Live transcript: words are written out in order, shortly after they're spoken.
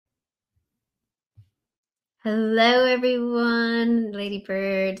Hello, everyone.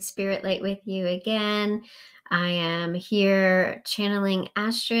 Ladybird, Spirit Light with you again. I am here channeling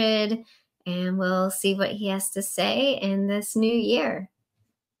Astrid, and we'll see what he has to say in this new year.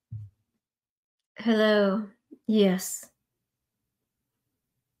 Hello. Yes.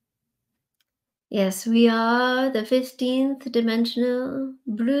 Yes, we are the 15th dimensional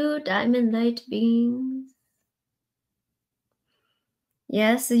blue diamond light beings.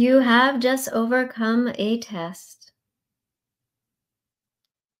 Yes, you have just overcome a test.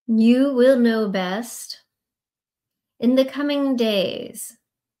 You will know best in the coming days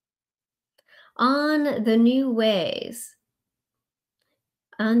on the new ways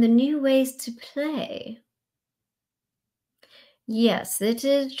to play. Yes, it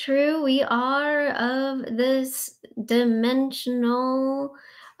is true. We are of this dimensional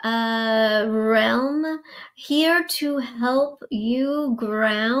realm, here to help you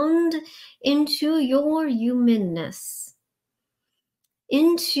ground into your humanness,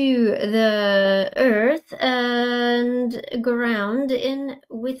 into the earth, and ground in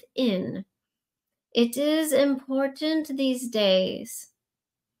within. It is important these days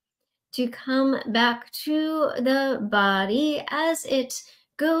to come back to the body as it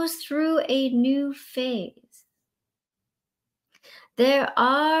goes through a new phase. There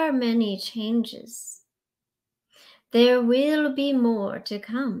are many changes. There will be more to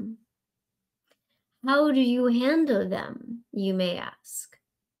come. How do you handle them, you may ask?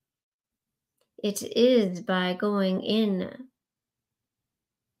 It is by going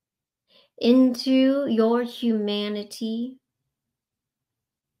into your humanity,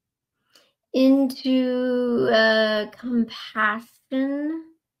 into compassion,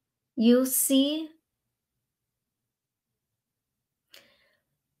 you'll see.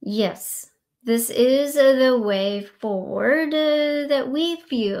 Yes, this is the way forward that we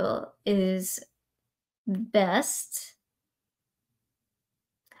feel is best.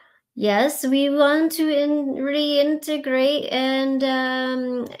 Yes, we want to reintegrate and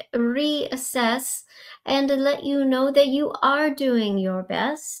reassess and let you know that you are doing your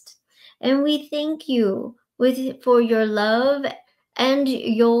best. And we thank you for your love and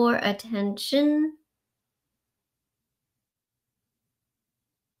your attention.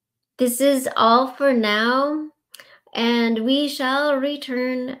 This is all for now, and we shall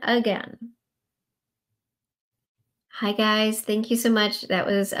return again. Hi guys, thank you so much. That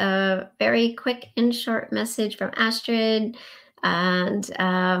was a very quick and short message from Astrid. And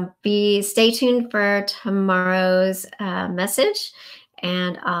stay tuned for tomorrow's message,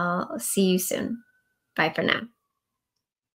 and I'll see you soon. Bye for now.